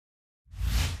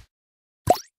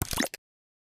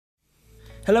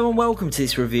Hello and welcome to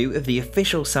this review of the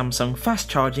official Samsung fast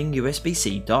charging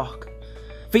USB-C dock.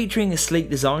 Featuring a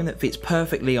sleek design that fits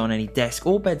perfectly on any desk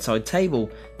or bedside table,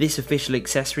 this official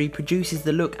accessory produces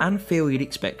the look and feel you'd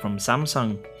expect from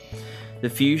Samsung.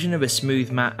 The fusion of a smooth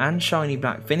matte and shiny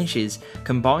black finishes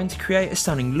combine to create a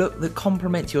stunning look that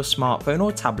complements your smartphone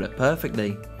or tablet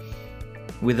perfectly.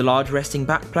 With a large resting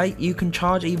backplate, you can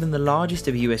charge even the largest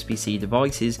of USB-C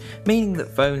devices, meaning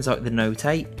that phones like the Note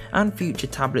 8 and future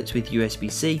tablets with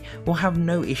USB-C will have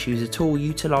no issues at all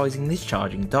utilising this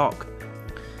charging dock.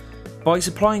 By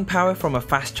supplying power from a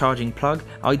fast charging plug,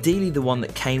 ideally the one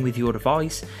that came with your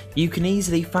device, you can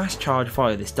easily fast charge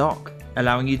via this dock,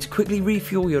 allowing you to quickly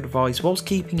refuel your device whilst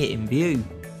keeping it in view.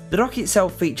 The dock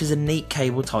itself features a neat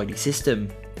cable tidy system.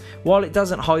 While it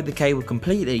doesn't hide the cable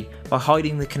completely, by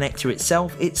hiding the connector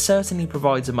itself, it certainly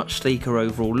provides a much sleeker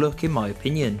overall look in my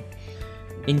opinion.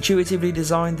 Intuitively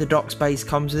designed, the dock's base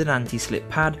comes with an anti-slip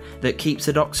pad that keeps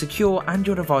the dock secure and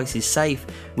your device is safe,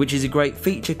 which is a great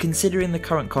feature considering the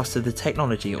current cost of the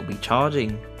technology it'll be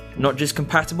charging. Not just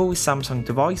compatible with Samsung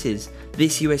devices,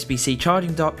 this USB-C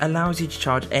charging dock allows you to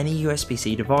charge any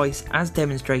USB-C device as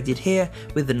demonstrated here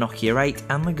with the Nokia 8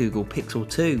 and the Google Pixel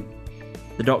 2.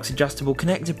 The dock's adjustable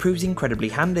connector proves incredibly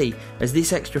handy, as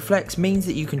this extra flex means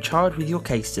that you can charge with your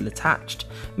case still attached,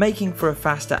 making for a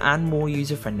faster and more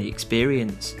user-friendly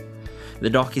experience.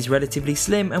 The dock is relatively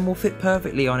slim and will fit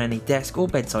perfectly on any desk or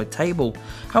bedside table,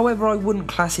 however I wouldn't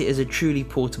class it as a truly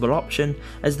portable option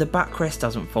as the backrest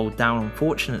doesn't fold down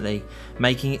unfortunately,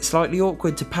 making it slightly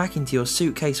awkward to pack into your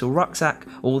suitcase or rucksack,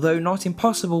 although not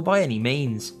impossible by any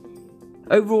means.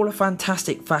 Overall, a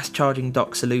fantastic fast charging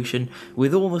dock solution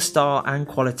with all the style and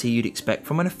quality you'd expect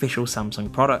from an official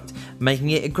Samsung product,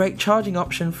 making it a great charging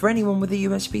option for anyone with a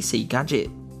USB-C gadget.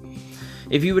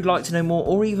 If you would like to know more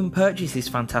or even purchase this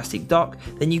fantastic dock,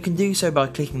 then you can do so by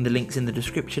clicking the links in the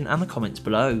description and the comments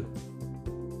below.